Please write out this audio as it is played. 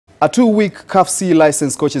A two-week CAF C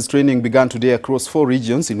licensed coaches training began today across 4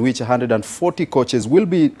 regions, in which 140 coaches will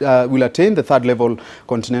attain the third-level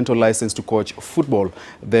continental license to coach football.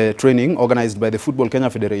 The training, organized by the Football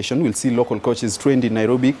Kenya Federation, will see local coaches trained in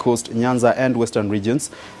Nairobi, Coast, Nyanza and Western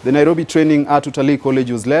regions. The Nairobi training at Utalii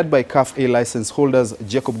College was led by CAF A license holders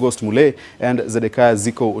Jacob Ghost Mule and Zedekiah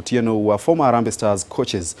Ziko Otieno, who were former Harambee Stars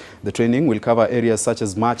coaches. The training will cover areas such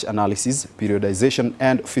as match analysis, periodization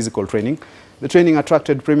and physical training. The training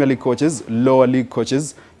attracted Premier League coaches, lower league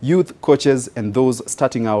coaches, youth coaches and those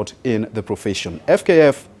starting out in the profession.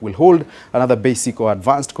 FKF will hold another basic or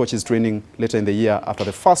advanced coaches training later in the year after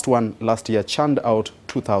the first one last year churned out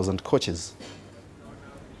 2,000 coaches.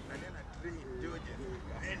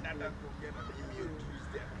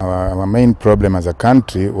 Our main problem as a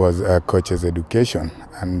country was coaches' education,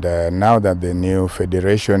 and now that the new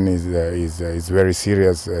federation is very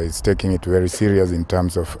serious, is taking it very serious in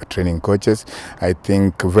terms of training coaches, I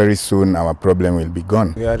think very soon our problem will be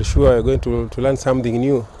gone. We are sure we are going to learn something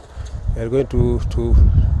new. We are going to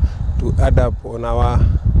add up on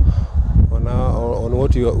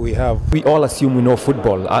what we have. We all assume we know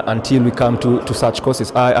football until we come to such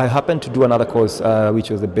courses. I happened to do another course which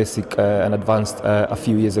was a basic and advanced a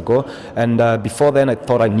few years ago, and before then I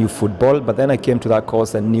thought I knew football, but then I came to that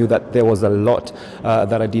course and knew that there was a lot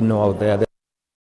that I didn't know out there.